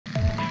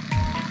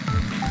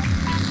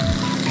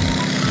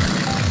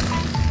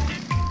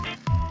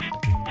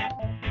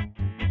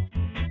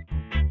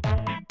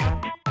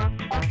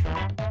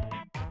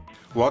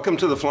Welcome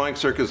to the Flying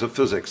Circus of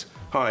Physics.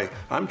 Hi,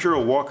 I'm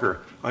Jearl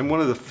Walker. I'm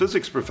one of the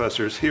physics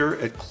professors here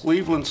at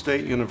Cleveland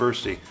State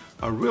University,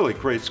 a really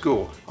great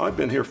school. I've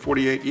been here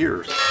 48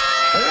 years.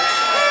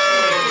 I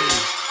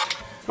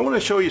want to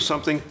show you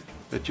something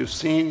that you've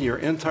seen your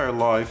entire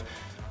life,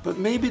 but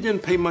maybe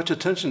didn't pay much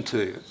attention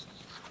to.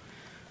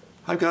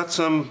 I've got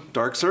some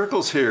dark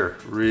circles here.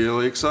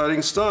 Really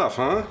exciting stuff,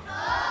 huh?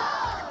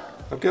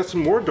 I've got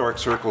some more dark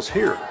circles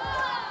here.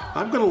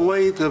 I'm going to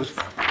lay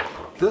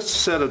this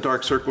set of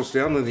dark circles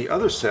down in the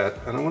other set,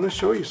 and I want to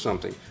show you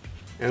something.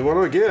 And what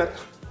do I get?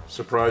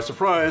 Surprise,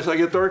 surprise, I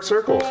get dark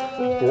circles.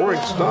 Boring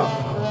stuff.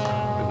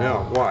 And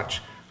now, watch.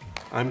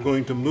 I'm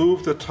going to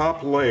move the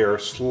top layer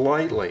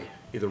slightly,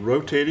 either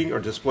rotating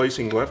or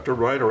displacing left or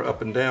right or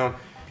up and down,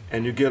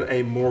 and you get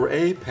a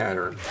mȯ-ʻrā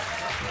pattern.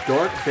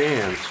 Dark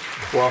bands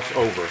cross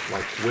over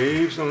like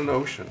waves on an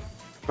ocean.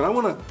 But I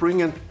want to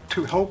bring in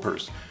two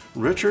helpers,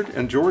 Richard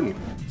and Jordan.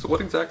 So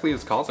what exactly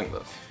is causing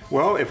this?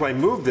 Well, if I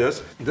move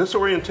this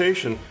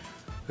orientation,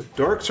 the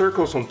dark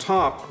circles on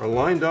top are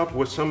lined up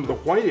with some of the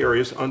white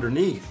areas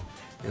underneath.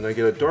 And I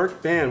get a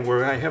dark band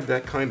where I have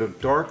that kind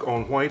of dark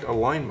on white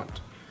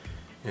alignment.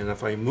 And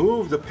if I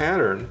move the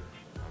pattern,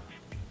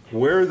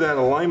 where that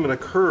alignment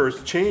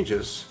occurs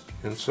changes,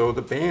 and so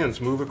the bands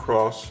move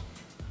across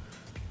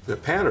the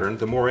pattern,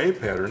 the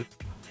mȯ-ʻrā pattern.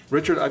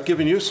 Richard, I've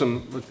given you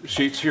some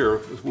sheets here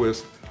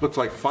with, looks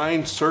like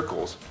fine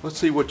circles. Let's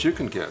see what you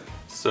can get.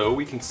 So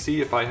we can see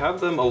if I have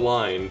them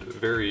aligned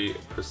very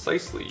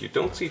precisely, you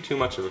don't see too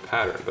much of a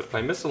pattern, but if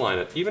I misalign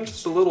it even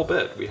just a little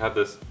bit, we have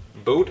this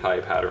bow tie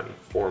pattern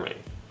forming.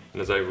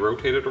 And as I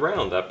rotate it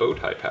around, that bow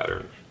tie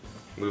pattern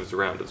moves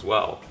around as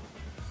well.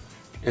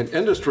 In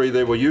industry,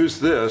 they will use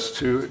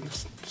this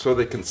so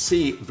they can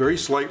see very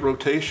slight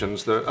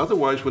rotations that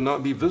otherwise would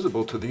not be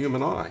visible to the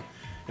human eye.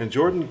 And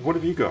Jordan, what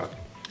have you got?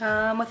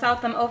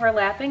 Without them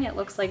overlapping, it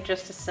looks like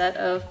just a set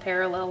of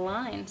parallel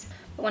lines.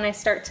 But when I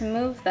start to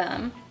move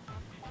them,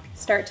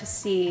 start to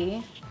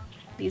see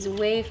these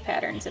wave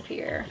patterns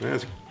appear.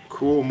 That's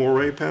cool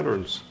mȯ-ʻrā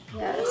patterns.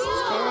 Yes,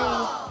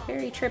 it's very,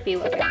 very trippy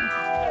looking.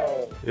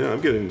 Yeah, I'm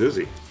getting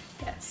dizzy.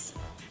 Yes.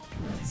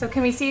 So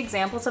can we see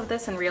examples of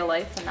this in real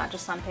life and not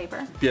just on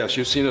paper? Yes,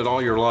 you've seen it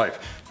all your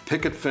life.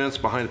 Picket fence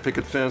behind a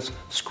picket fence,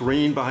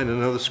 screen behind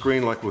another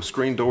screen, like with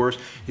screen doors.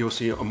 You'll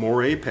see a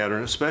mȯ-ʻrā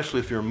pattern, especially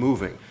if you're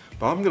moving.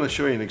 But I'm going to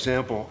show you an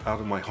example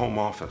out of my home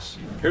office.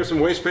 Here's some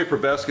waste paper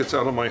baskets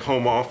out of my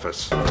home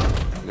office.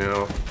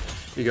 Now,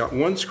 you got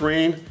one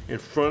screen in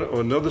front of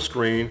another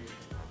screen,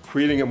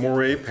 creating a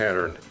mȯ-ʻrā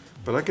pattern.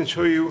 But I can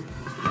show you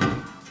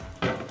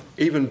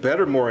even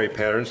better mȯ-ʻrā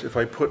patterns if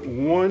I put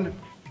one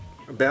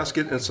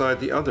basket inside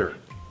the other.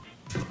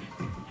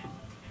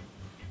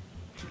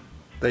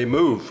 They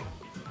move.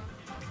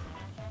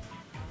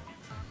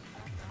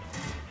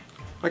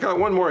 I got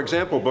one more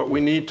example, but we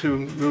need to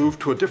move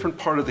to a different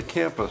part of the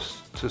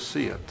campus to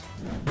see it.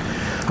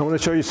 I want to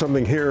show you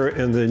something here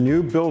in the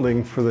new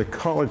building for the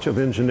College of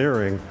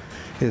Engineering.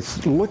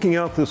 It's looking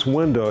out this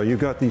window. You've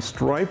got these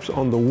stripes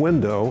on the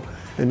window,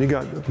 and you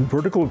got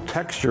vertical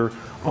texture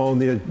on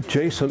the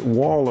adjacent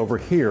wall over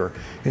here.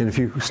 And if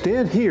you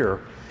stand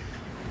here,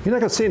 you're not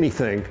going to see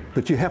anything,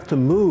 but you have to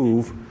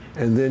move,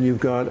 and then you've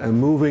got a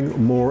moving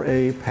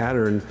mȯ-ʻrā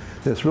pattern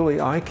that's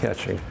really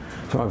eye-catching.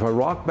 So if I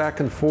rock back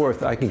and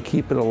forth, I can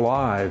keep it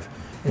alive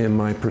in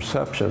my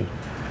perception.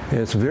 And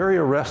it's very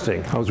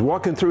arresting. I was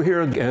walking through here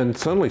and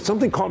suddenly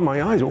something caught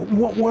my eyes.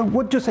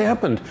 What just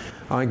happened?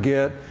 I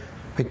get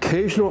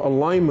occasional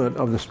alignment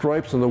of the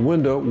stripes on the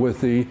window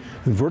with the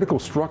vertical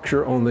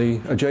structure on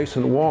the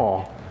adjacent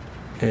wall,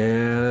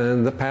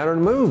 and the pattern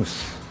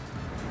moves.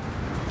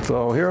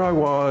 So here I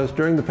was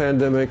during the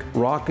pandemic,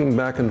 rocking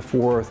back and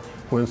forth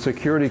when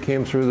security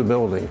came through the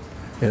building,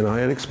 and I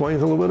had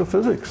explained a little bit of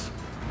physics.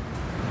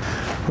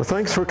 Well,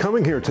 thanks for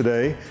coming here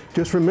today.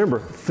 Just remember,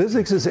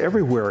 physics is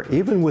everywhere,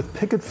 even with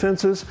picket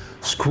fences,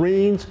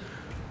 screens,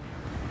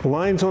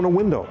 lines on a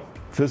window.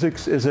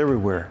 Physics is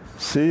everywhere.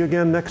 See you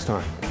again next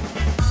time.